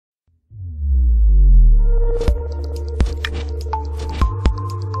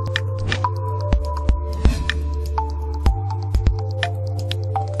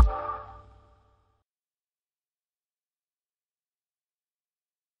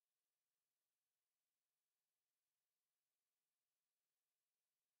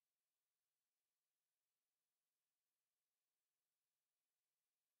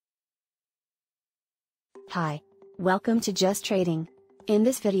Hi. Welcome to Just Trading. In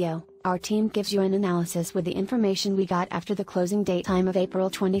this video, our team gives you an analysis with the information we got after the closing date time of April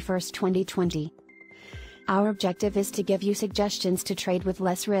 21, 2020. Our objective is to give you suggestions to trade with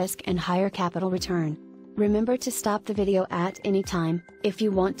less risk and higher capital return. Remember to stop the video at any time, if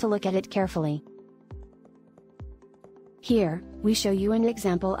you want to look at it carefully. Here, we show you an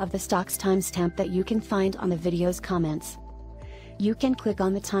example of the stock's timestamp that you can find on the video's comments. You can click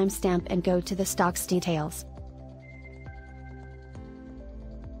on the timestamp and go to the stock's details.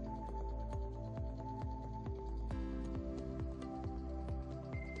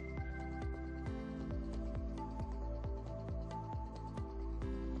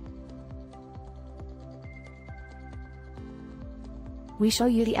 We show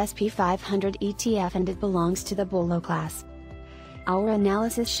you the SP 500 ETF and it belongs to the bull low class. Our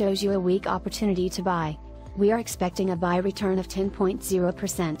analysis shows you a weak opportunity to buy. We are expecting a buy return of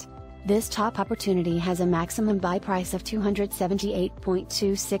 10.0%. This top opportunity has a maximum buy price of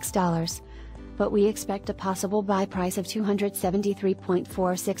 $278.26, but we expect a possible buy price of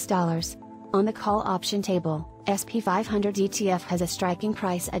 $273.46. On the call option table, SP 500 ETF has a striking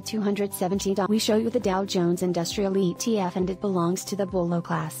price at $270. We show you the Dow Jones Industrial ETF and it belongs to the bull low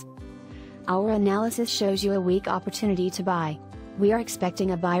class. Our analysis shows you a weak opportunity to buy. We are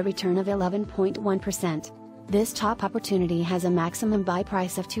expecting a buy return of 11.1%. This top opportunity has a maximum buy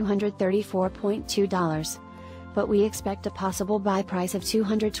price of $234.2, but we expect a possible buy price of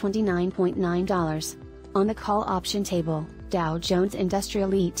 $229.9. On the call option table, Dow Jones Industrial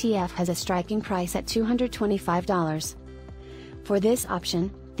ETF has a striking price at $225. For this option,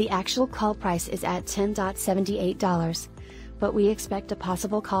 the actual call price is at $10.78, but we expect a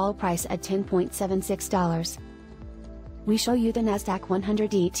possible call price at $10.76. We show you the Nasdaq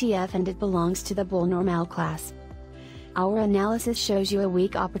 100 ETF and it belongs to the bull normal class. Our analysis shows you a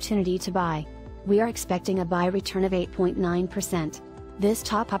weak opportunity to buy. We are expecting a buy return of 8.9%. This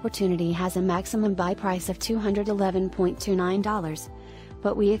top opportunity has a maximum buy price of $211.29,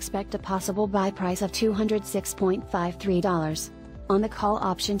 but we expect a possible buy price of $206.53. On the call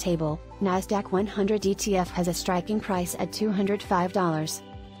option table, Nasdaq 100 ETF has a striking price at $205.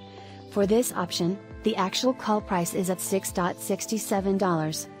 For this option, the actual call price is at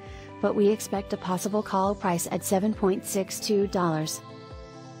 $6.67, but we expect a possible call price at $7.62.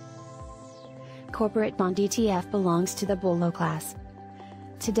 Corporate bond ETF belongs to the bull low class.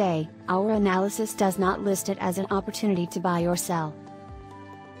 Today, our analysis does not list it as an opportunity to buy or sell.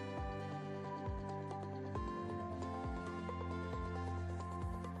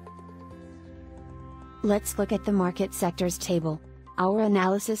 Let's look at the market sectors table. Our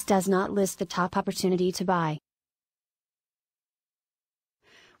analysis does not list the top opportunity to buy.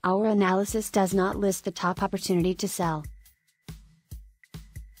 Our analysis does not list the top opportunity to sell.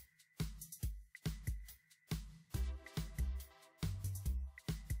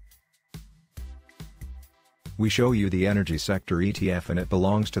 We show you the energy sector ETF and it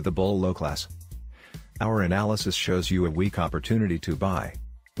belongs to the bull low class. Our analysis shows you a weak opportunity to buy.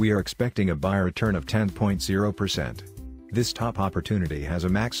 We are expecting a buy return of 10.0%. This top opportunity has a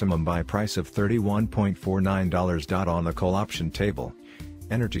maximum buy price of $31.49. On the call option table,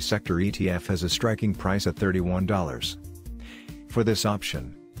 energy sector ETF has a striking price at $31. For this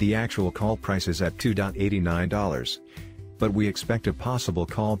option, the actual call price is at $2.89, but we expect a possible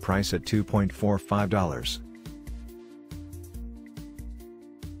call price at $2.45.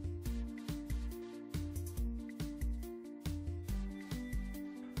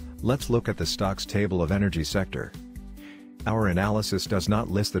 Let's look at the stocks table of energy sector. Our analysis does not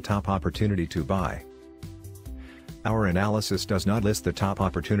list the top opportunity to buy. Our analysis does not list the top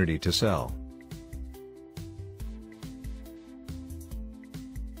opportunity to sell.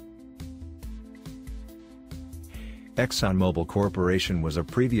 ExxonMobil Corporation was a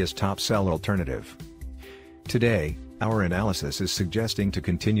previous top sell alternative. Today, our analysis is suggesting to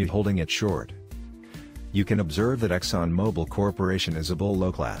continue holding it short. You can observe that ExxonMobil Corporation is a bull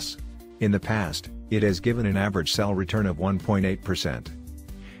low class. In the past, it has given an average sell return of 1.8%.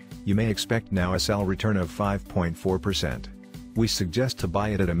 You may expect now a sell return of 5.4%. We suggest to buy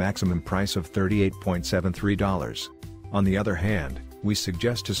it at a maximum price of $38.73. On the other hand, we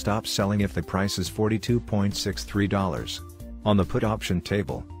suggest to stop selling if the price is $42.63. On the put option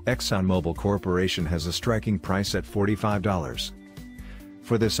table, ExxonMobil Corporation has a striking price at $45.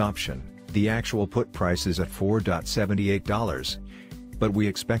 For this option, the actual put price is at $4.78, but we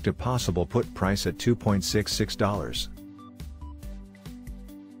expect a possible put price at $2.66.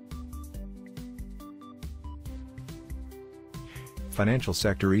 Financial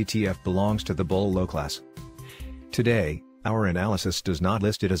sector ETF belongs to the bull low class. Today, our analysis does not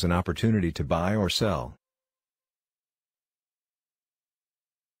list it as an opportunity to buy or sell.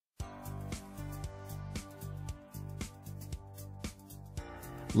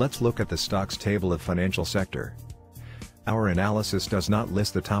 Let's look at the stocks table of financial sector. Our analysis does not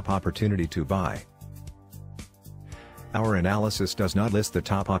list the top opportunity to buy. Our analysis does not list the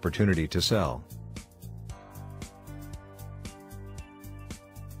top opportunity to sell.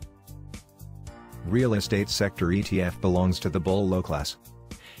 Real estate sector ETF belongs to the bull low class.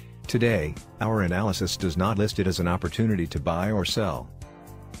 Today, our analysis does not list it as an opportunity to buy or sell.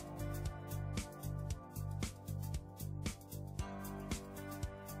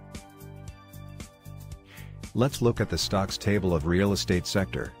 Let's look at the stocks table of real estate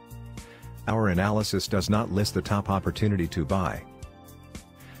sector. Our analysis does not list the top opportunity to buy.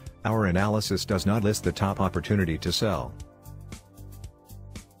 Our analysis does not list the top opportunity to sell.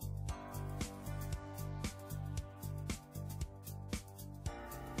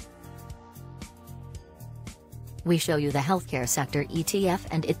 We show you the healthcare sector ETF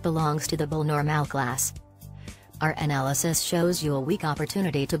and it belongs to the bull normal class. Our analysis shows you a weak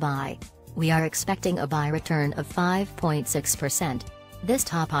opportunity to buy. We are expecting a buy return of 5.6%. This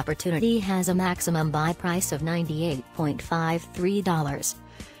top opportunity has a maximum buy price of $98.53,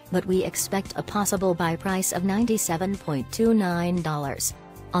 but we expect a possible buy price of $97.29.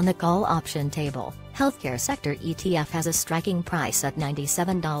 On the call option table, healthcare sector ETF has a striking price at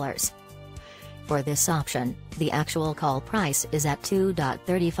 $97. For this option, the actual call price is at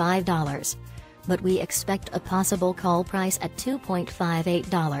 $2.35, but we expect a possible call price at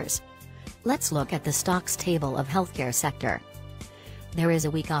 $2.58. Let's look at the stocks table of healthcare sector. There is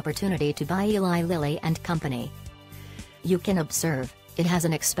a weak opportunity to buy Eli Lilly and Company. You can observe, it has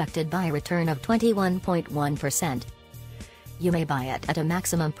an expected buy return of 21.1%. You may buy it at a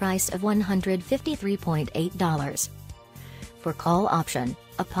maximum price of $153.8. For call option,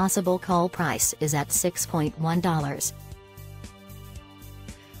 a possible call price is at $6.1.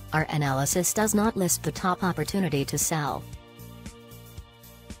 Our analysis does not list the top opportunity to sell.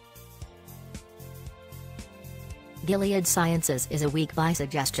 Gilead Sciences is a weak buy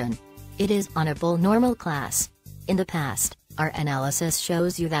suggestion. It is on a bull normal class. In the past, our analysis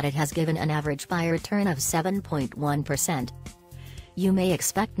shows you that it has given an average buy return of 7.1%. You may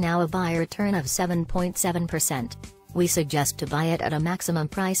expect now a buy return of 7.7%. We suggest to buy it at a maximum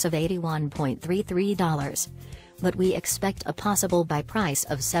price of $81.33, but we expect a possible buy price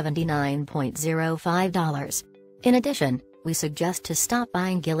of $79.05. In addition, we suggest to stop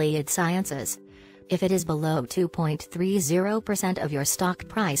buying Gilead Sciences if it is below 2.30% of your stock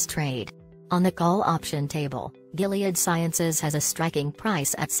price trade. On the call option table, Gilead Sciences has a striking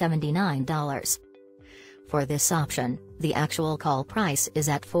price at $79. For this option, the actual call price is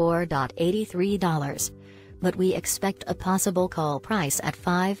at $4.83, but we expect a possible call price at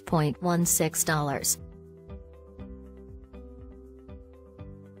 $5.16.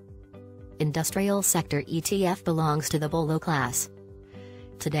 Industrial sector ETF belongs to the bull low class.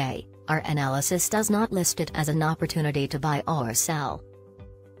 Today, our analysis does not list it as an opportunity to buy or sell.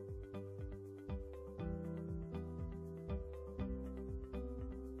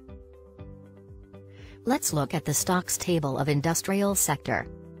 Let's look at the stocks table of industrial sector.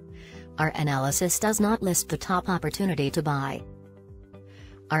 Our analysis does not list the top opportunity to buy.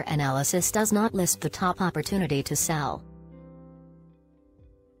 Our analysis does not list the top opportunity to sell.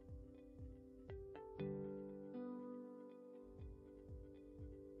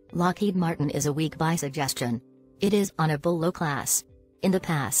 Lockheed Martin is a weak buy suggestion. It is on a bull low class. In the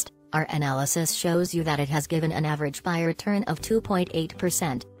past, our analysis shows you that it has given an average buy return of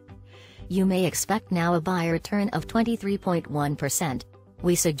 2.8%. You may expect now a buy return of 23.1%.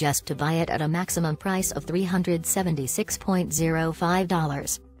 We suggest to buy it at a maximum price of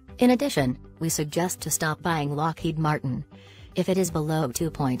 $376.05. In addition, we suggest to stop buying Lockheed Martin if it is below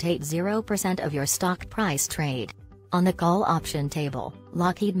 2.80% of your stock price trade. On the call option table,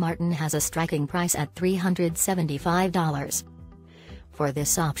 Lockheed Martin has a striking price at $375. For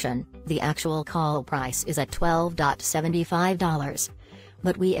this option, the actual call price is at $12.75,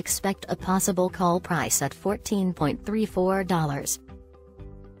 but we expect a possible call price at $14.34.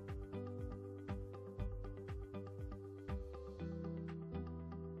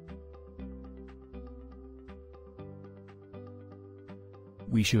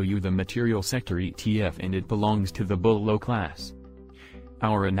 We show you the material sector ETF and it belongs to the bull low class.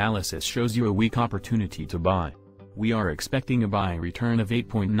 Our analysis shows you a weak opportunity to buy. We are expecting a buy return of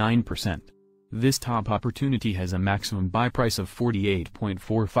 8.9%. This top opportunity has a maximum buy price of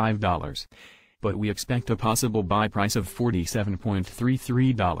 $48.45, but we expect a possible buy price of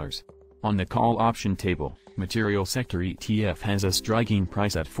 $47.33. On the call option table, material sector ETF has a striking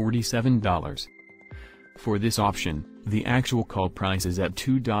price at $47. For this option, the actual call price is at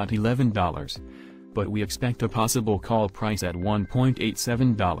 $2.11, but we expect a possible call price at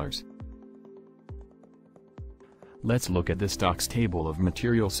 $1.87. Let's look at the stocks table of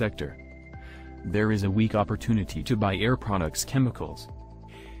material sector. There is a weak opportunity to buy Air Products Chemicals.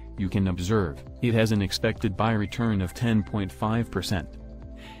 You can observe, it has an expected buy return of 10.5%.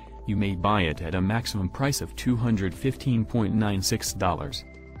 You may buy it at a maximum price of $215.96.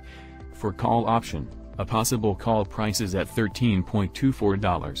 For call option, a possible call price is at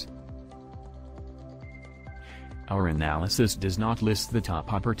 $13.24. Our analysis does not list the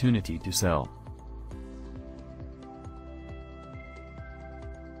top opportunity to sell.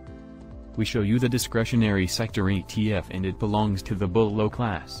 We show you the discretionary sector ETF and it belongs to the bull low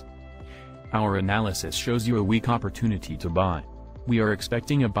class. Our analysis shows you a weak opportunity to buy. We are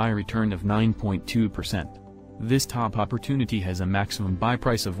expecting a buy return of 9.2%. This top opportunity has a maximum buy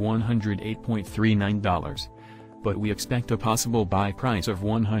price of $108.39, but we expect a possible buy price of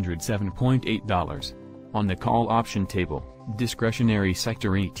 $107.8. On the call option table, discretionary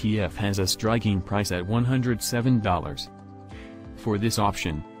sector ETF has a striking price at $107. For this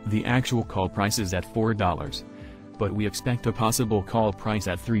option, the actual call price is at $4, but we expect a possible call price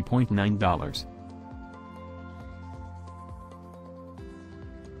at $3.9.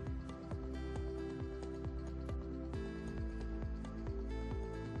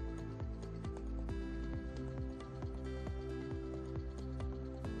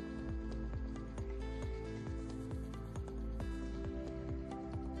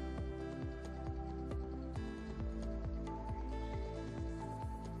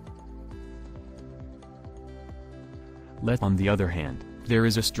 On the other hand, there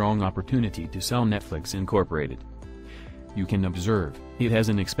is a strong opportunity to sell Netflix Incorporated. You can observe, it has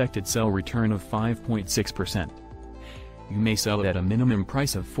an expected sell return of 5.6%. You may sell it at a minimum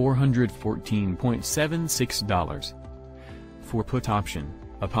price of $414.76. For put option,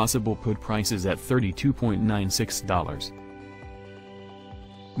 a possible put price is at $32.96.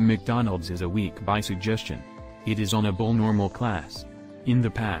 McDonald's is a weak buy suggestion. It is on a bull normal class. In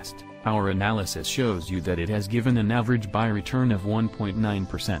the past, our analysis shows you that it has given an average buy return of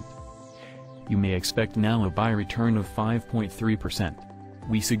 1.9%. You may expect now a buy return of 5.3%.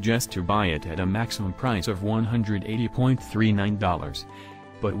 We suggest to buy it at a maximum price of $180.39,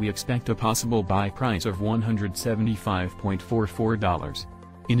 but we expect a possible buy price of $175.44.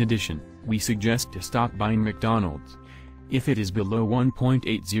 In addition, we suggest to stop buying McDonald's if it is below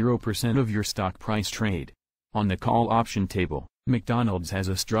 1.80% of your stock price trade. On the call option table, McDonald's has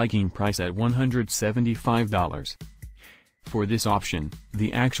a striking price at $175. For this option,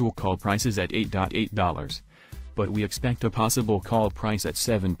 the actual call price is at $8.8, but we expect a possible call price at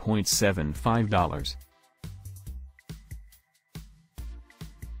 $7.75.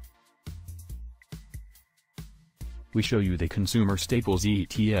 We show you the consumer staples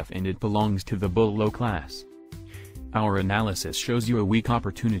ETF and it belongs to the bull low class. Our analysis shows you a weak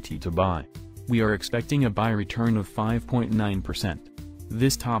opportunity to buy. We are expecting a buy return of 5.9%.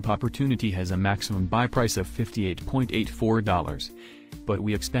 This top opportunity has a maximum buy price of $58.84, but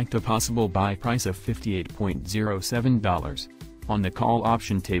we expect a possible buy price of $58.07. On the call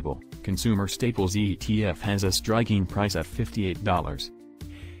option table, consumer staples ETF has a striking price at $58.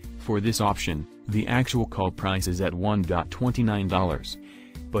 For this option, the actual call price is at $1.29,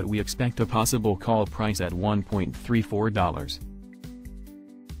 but we expect a possible call price at $1.34.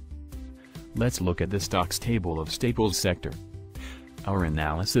 Let's look at the stocks table of staples sector. Our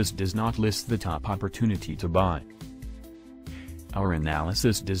analysis does not list the top opportunity to buy. Our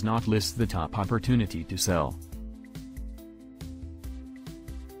analysis does not list the top opportunity to sell.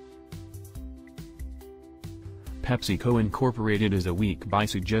 PepsiCo Incorporated is a weak buy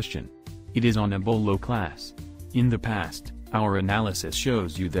suggestion. It is on a bull low class. In the past, our analysis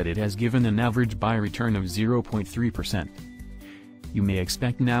shows you that it has given an average buy return of 0.3%. You may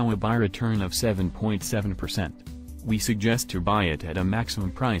expect now a buy return of 7.7%. We suggest to buy it at a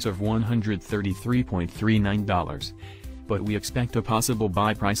maximum price of $133.39, but we expect a possible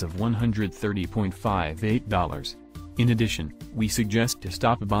buy price of $130.58. In addition, we suggest to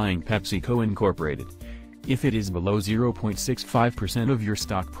stop buying PepsiCo Incorporated if it is below 0.65% of your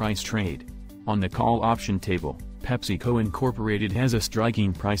stock price trade. On the call option table, PepsiCo Incorporated has a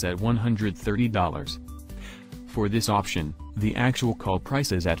striking price at $130. For this option, the actual call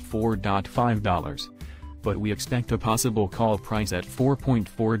price is at $4.5, but we expect a possible call price at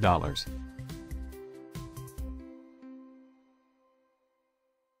 $4.4.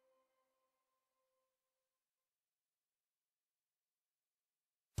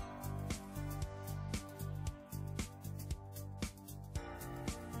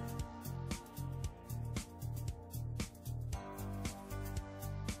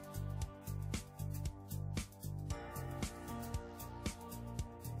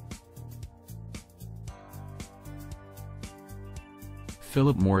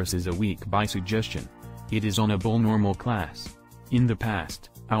 Philip Morris is a weak buy suggestion. It is on a bull normal class. In the past,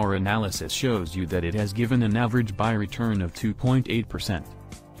 our analysis shows you that it has given an average buy return of 2.8%.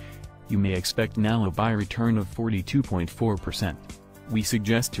 You may expect now a buy return of 42.4%. We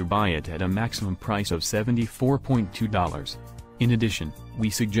suggest to buy it at a maximum price of $74.2. In addition, we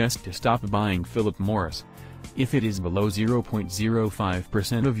suggest to stop buying Philip Morris if it is below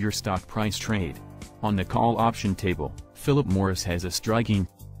 0.05% of your stock price trade. On the call option table, Philip Morris has a striking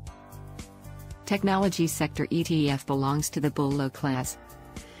technology sector ETF belongs to the bull low class.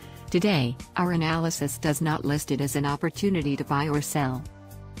 Today, our analysis does not list it as an opportunity to buy or sell.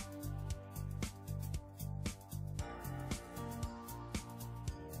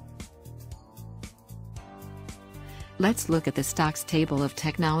 Let's look at the stocks table of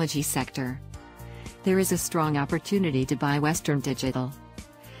technology sector. There is a strong opportunity to buy Western Digital.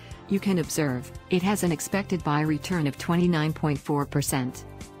 You can observe, it has an expected buy return of 29.4%.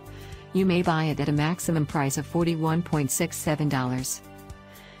 You may buy it at a maximum price of $41.67.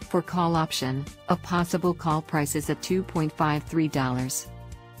 For call option, a possible call price is at $2.53.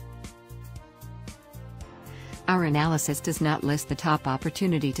 Our analysis does not list the top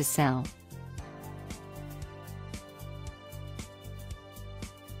opportunity to sell.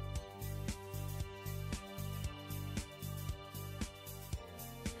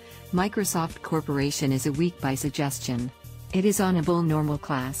 Microsoft Corporation is a weak buy suggestion. It is on a bull normal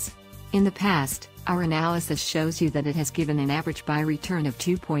class. In the past, our analysis shows you that it has given an average buy return of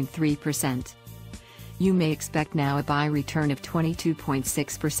 2.3%. You may expect now a buy return of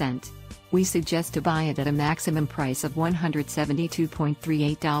 22.6%. We suggest to buy it at a maximum price of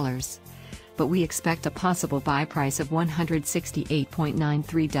 $172.38. But we expect a possible buy price of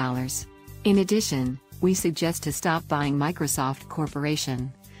 $168.93. In addition, we suggest to stop buying Microsoft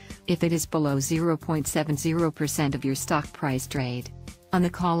Corporation if it is below 0.70% of your stock price trade. On the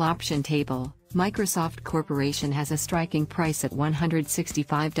call option table, Microsoft Corporation has a striking price at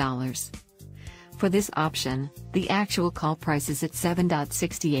 $165. For this option, the actual call price is at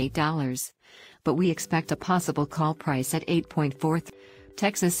 $7.68, but we expect a possible call price at $8.43.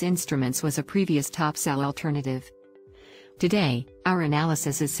 Texas Instruments was a previous top sell alternative. Today, our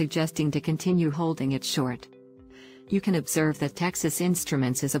analysis is suggesting to continue holding it short. You can observe that Texas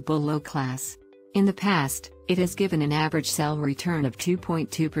Instruments is a bull low class. In the past, it has given an average sell return of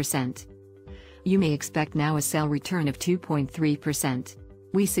 2.2%. You may expect now a sell return of 2.3%.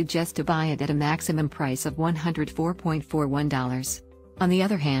 We suggest to buy it at a maximum price of $104.41. On the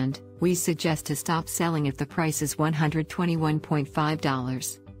other hand, we suggest to stop selling if the price is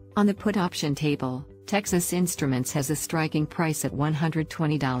 $121.5. On the put option table, Texas Instruments has a striking price at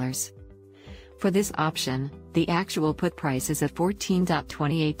 $120. For this option, the actual put price is at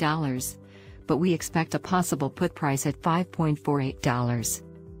 $14.28, but we expect a possible put price at $5.48.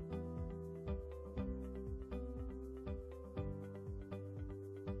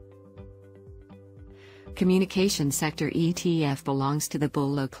 Communication sector ETF belongs to the bull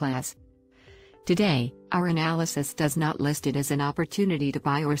low class. Today, our analysis does not list it as an opportunity to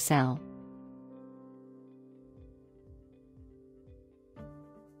buy or sell.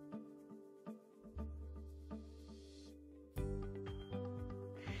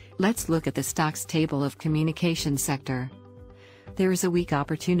 Let's look at the stocks table of communication sector. There is a weak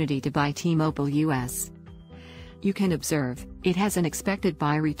opportunity to buy T-Mobile US. You can observe, it has an expected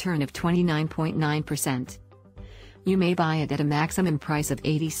buy return of 29.9%. You may buy it at a maximum price of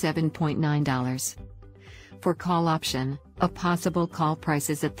 $87.9. For call option, a possible call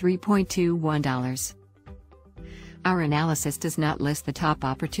price is at $3.21. Our analysis does not list the top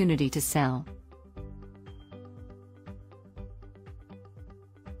opportunity to sell.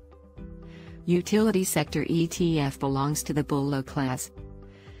 Utility sector ETF belongs to the bull low class.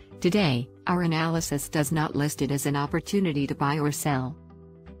 Today, our analysis does not list it as an opportunity to buy or sell.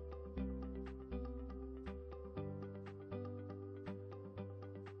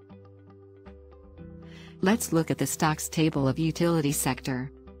 Let's look at the stocks table of utility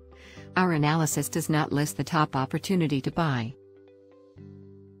sector. Our analysis does not list the top opportunity to buy.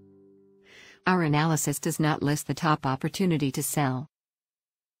 Our analysis does not list the top opportunity to sell.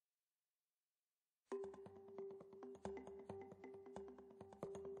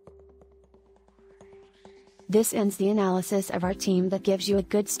 This ends the analysis of our team that gives you a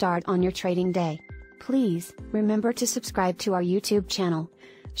good start on your trading day. Please, remember to subscribe to our YouTube channel.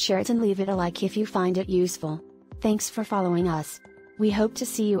 Share it and leave it a like if you find it useful. Thanks for following us. We hope to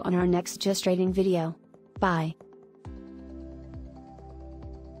see you on our next JusTrading video. Bye.